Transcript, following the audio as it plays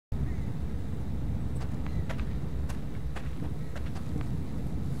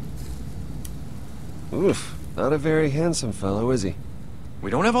Oof, not a very handsome fellow, is he? We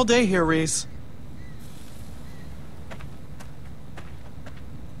don't have all day here, Reese.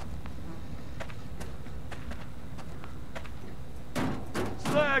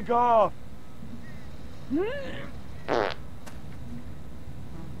 Slegger!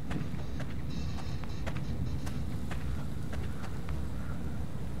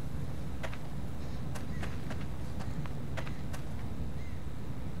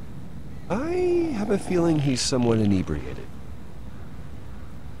 I have a feeling he's somewhat inebriated.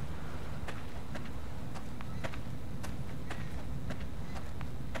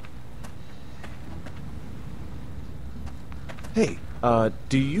 Hey,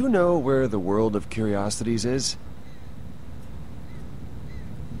 do you know where the World of Curiosities is?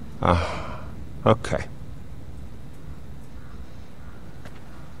 Okay.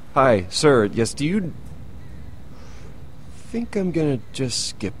 Hi, sir. Yes, do you think I'm gonna just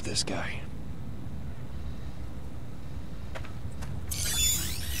skip this guy?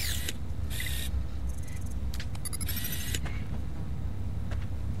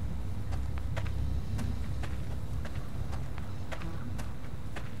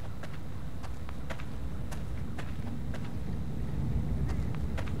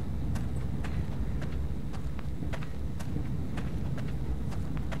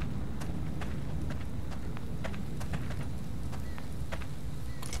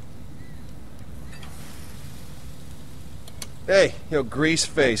 Hey, Grease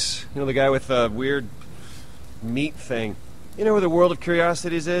Face. The guy with the weird meat thing. You know where the World of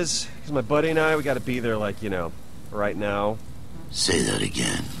Curiosities is? Because my buddy and I, we gotta be there, right now. Say that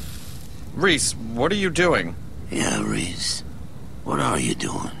again. Reese, what are you doing? Yeah, Reese. What are you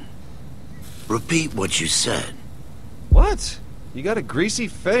doing? Repeat what you said. What? You got a greasy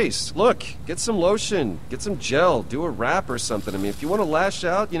face. Look, get some lotion, get some gel, do a rap or something. I mean, if you want to lash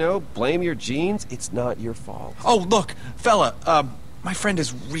out, blame your genes, it's not your fault. Oh, look, fella, my friend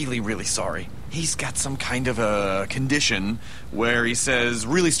is really, really sorry. He's got some kind of a condition where he says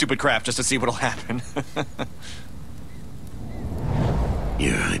really stupid crap just to see what'll happen.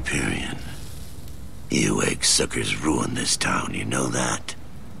 You're Hyperion. You egg-suckers ruined this town, you know that?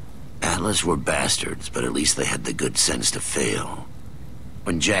 Atlas were bastards, but at least they had the good sense to fail.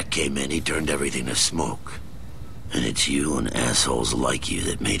 When Jack came in, he turned everything to smoke. And it's you and assholes like you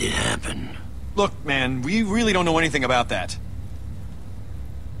that made it happen. Look, man, we really don't know anything about that.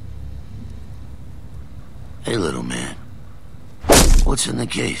 Hey, little man. What's in the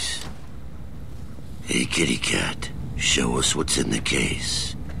case? Hey, kitty cat. Show us what's in the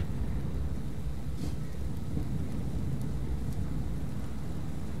case.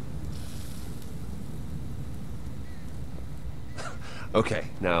 Okay,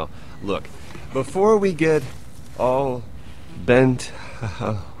 now, look, before we get all bent...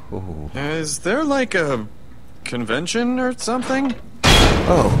 Is there like a convention or something?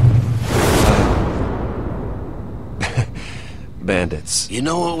 Bandits. You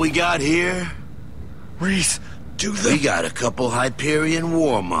know what we got here? Reese, We got a couple Hyperion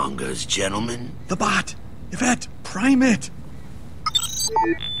warmongers, gentlemen. The bot! Yvette, prime it!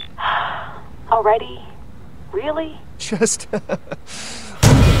 Already? Really? Just... give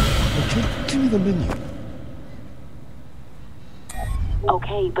me the menu.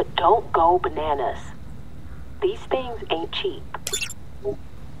 Okay, but don't go bananas. These things ain't cheap.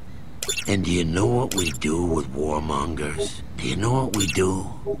 And do you know what we do with warmongers? Do you know what we do?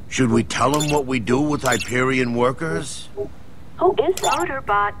 Should we tell them what we do with Hyperion workers? Who is that?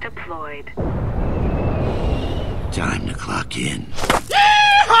 Motorbot deployed. Time to clock in.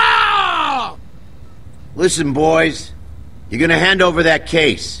 Yeehaw! Listen, boys. You're gonna hand over that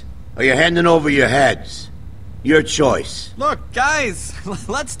case, or you're handing over your heads. Your choice. Look, guys,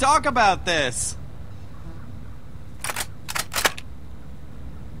 let's talk about this.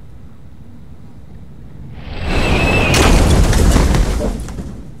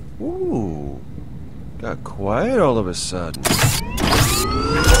 Ooh, got quiet all of a sudden.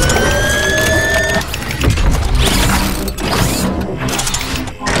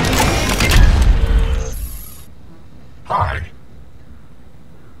 Hi.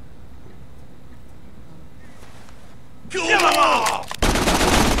 Kill them all!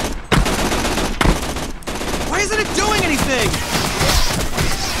 Why isn't it doing anything?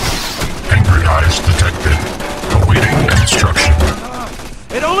 Angry eyes detected. Awaiting instruction.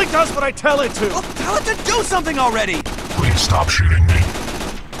 It only does what I tell it to! Well, tell it to do something already! Please stop shooting me.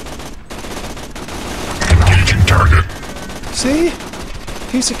 Engaging target. See?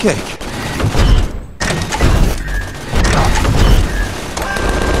 Piece of cake.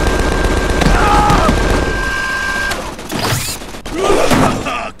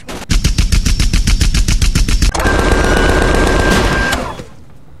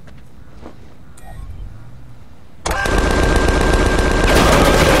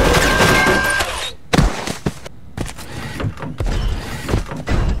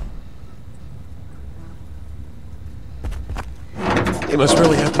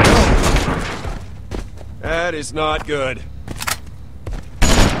 is not good.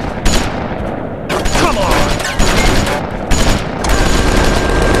 Come on!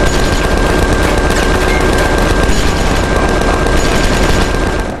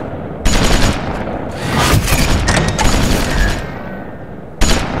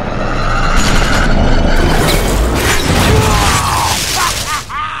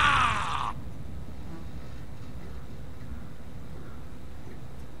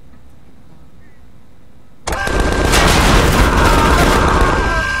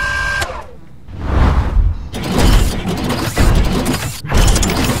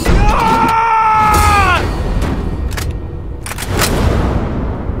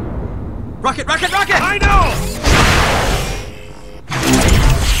 Rocket, rocket, rocket! I know!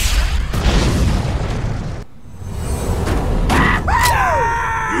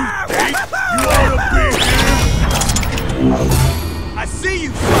 You think you ought to be here? I see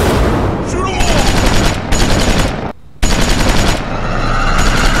you, son! Shoot 'em all!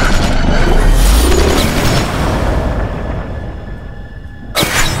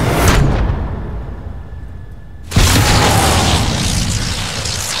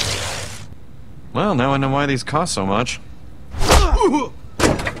 Well, now I know why these cost so much.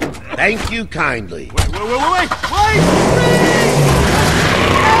 Thank you kindly. Wait!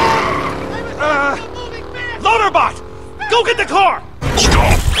 Loaderbot! Go get the car!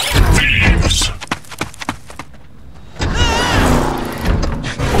 Stop, thieves!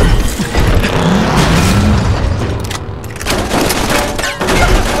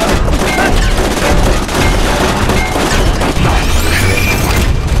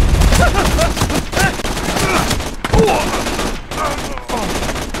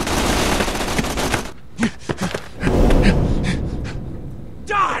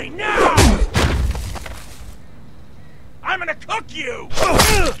 Die now! I'm gonna cook you!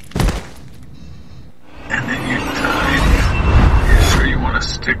 And then you died. You sure you want to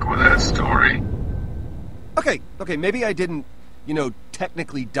stick with that story? Okay, maybe I didn't,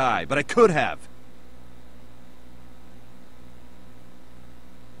 technically die, but I could have.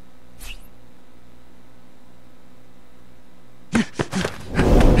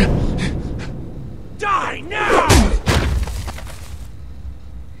 Die now!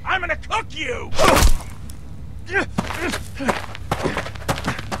 I'm gonna cook you!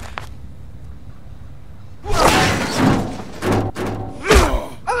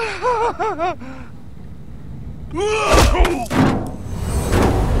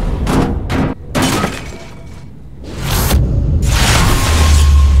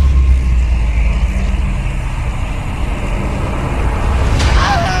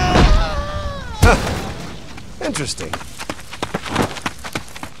 Interesting.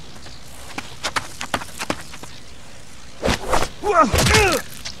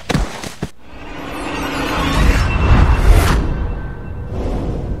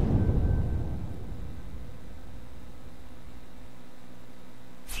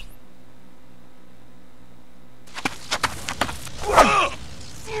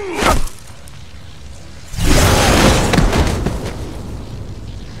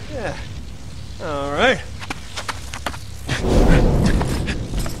 Yeah. All right.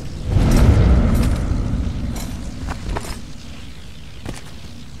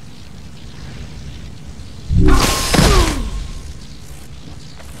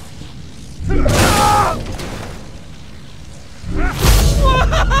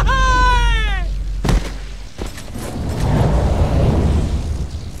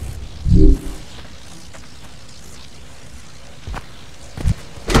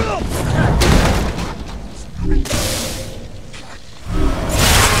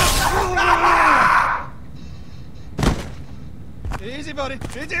 Easy, buddy.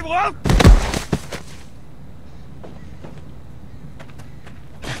 Easy, boy.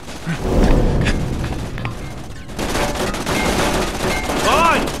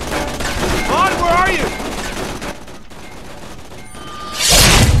 Vaughn! Vaughn, where are you?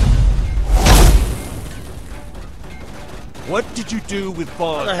 What did you do with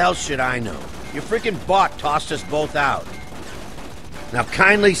How the Bond? hell should I know? Your freaking bot tossed us both out. Now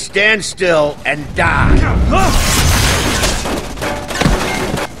kindly stand still and die. Vaughn!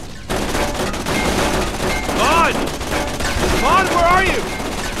 Vaughn, where are you?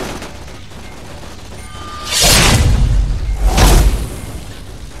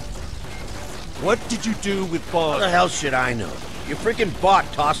 What did you do with How the Bond? hell should I know? Your freaking bot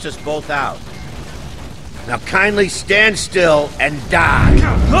tossed us both out. Now kindly stand still and die.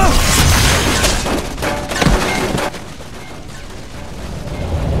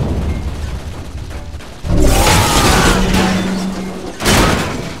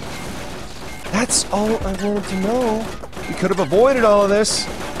 That's all I wanted to know. We could have avoided all of this.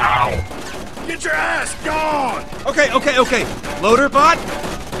 Ow! Get your ass gone! Okay. Loader bot,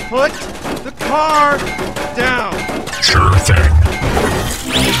 put the car down. Sure thing.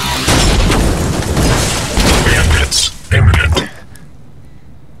 Bandits imminent.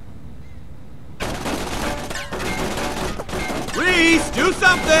 Please do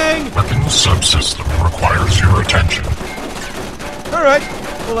something! Weapons subsystem requires your attention. Alright,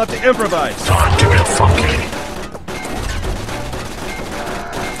 we'll have to improvise. Time to get funky.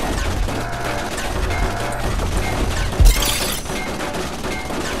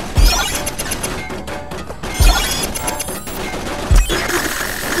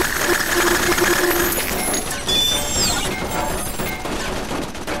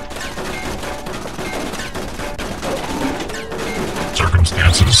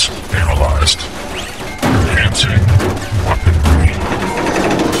 Circumstances analyzed. Enhancing weaponry.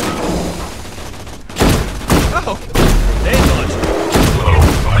 Oh, they launched. Hello,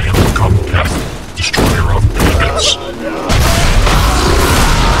 I am become Death, destroyer of bandits.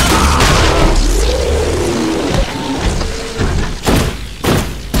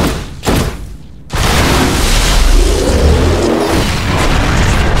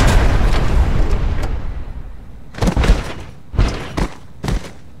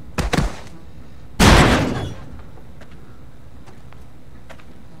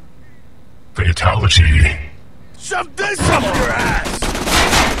 Fatality. Shove this up your ass!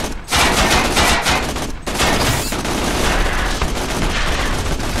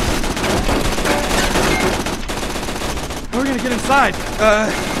 How are we gonna get inside?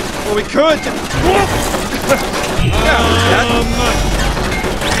 Well, we could.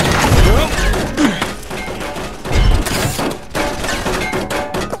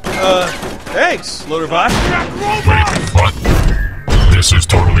 Thanks, Loaderbot. Wait, what? This is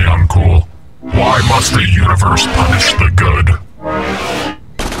totally uncool. Why must the universe punish the good?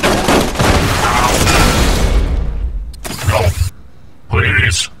 No.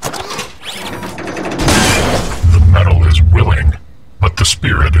 Please. The metal is willing, but the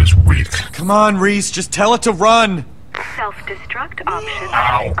spirit is weak. Come on, Reese, just tell it to run! Self-destruct option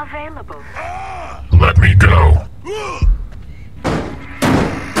Ow. available. Let me go.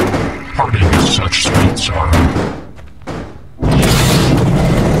 Parting is such sweet sorrow.